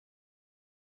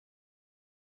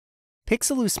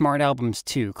Pixellu SmartAlbums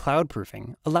 2 Cloud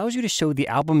Proofing allows you to show the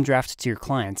album draft to your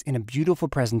clients in a beautiful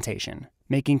presentation,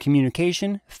 making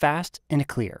communication fast and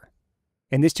clear.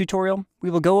 In this tutorial, we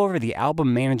will go over the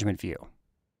album management view.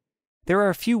 There are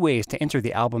a few ways to enter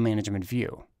the album management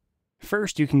view.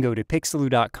 First, you can go to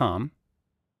pixellu.com,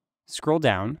 scroll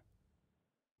down,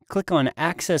 click on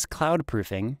Access Cloud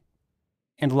Proofing,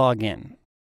 and log in.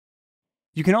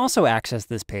 You can also access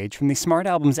this page from the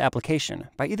SmartAlbums application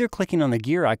by either clicking on the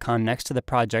gear icon next to the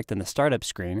project in the startup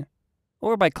screen,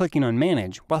 or by clicking on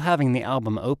Manage while having the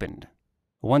album opened.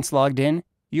 Once logged in,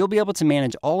 you'll be able to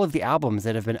manage all of the albums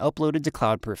that have been uploaded to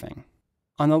Cloud Proofing.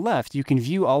 On the left, you can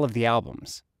view all of the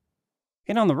albums.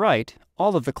 And on the right,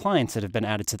 all of the clients that have been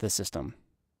added to the system.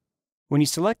 When you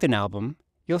select an album,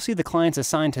 you'll see the clients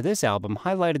assigned to this album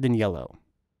highlighted in yellow.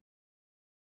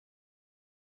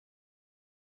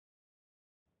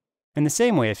 In the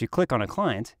same way, if you click on a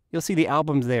client, you'll see the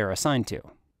albums they are assigned to.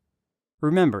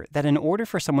 Remember that in order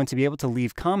for someone to be able to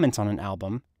leave comments on an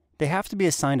album, they have to be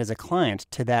assigned as a client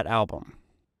to that album.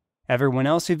 Everyone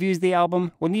else who views the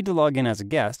album will need to log in as a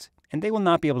guest, and they will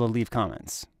not be able to leave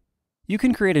comments. You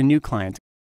can create a new client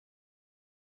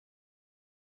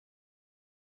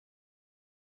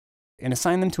and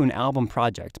assign them to an album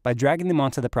project by dragging them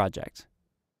onto the project.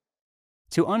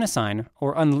 To unassign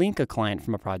or unlink a client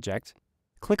from a project,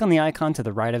 click on the icon to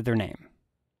the right of their name.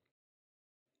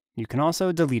 You can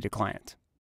also delete a client.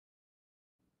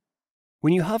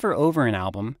 When you hover over an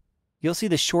album, you'll see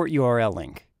the short URL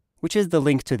link, which is the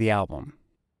link to the album.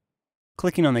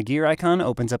 Clicking on the gear icon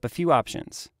opens up a few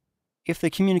options. If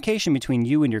the communication between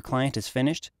you and your client is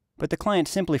finished, but the client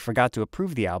simply forgot to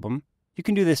approve the album, you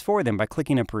can do this for them by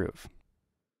clicking Approve.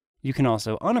 You can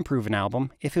also unapprove an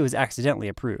album if it was accidentally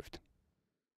approved.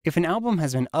 If an album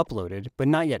has been uploaded but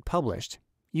not yet published,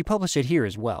 you publish it here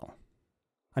as well.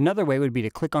 Another way would be to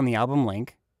click on the album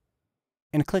link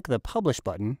and click the Publish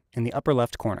button in the upper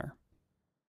left corner.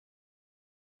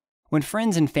 When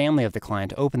friends and family of the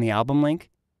client open the album link,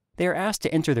 they are asked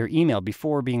to enter their email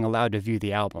before being allowed to view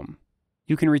the album.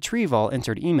 You can retrieve all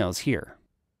entered emails here.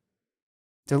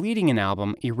 Deleting an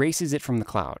album erases it from the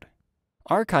cloud.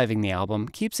 Archiving the album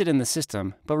keeps it in the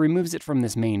system but removes it from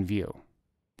this main view.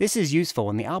 This is useful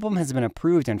when the album has been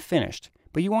approved and finished,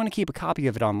 but you want to keep a copy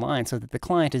of it online so that the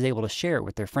client is able to share it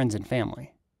with their friends and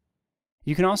family.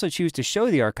 You can also choose to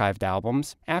show the archived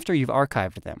albums after you've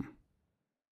archived them.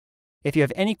 If you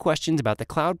have any questions about the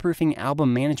cloud proofing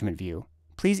album management view,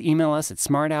 please email us at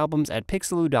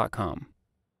smartalbums@pixellu.com.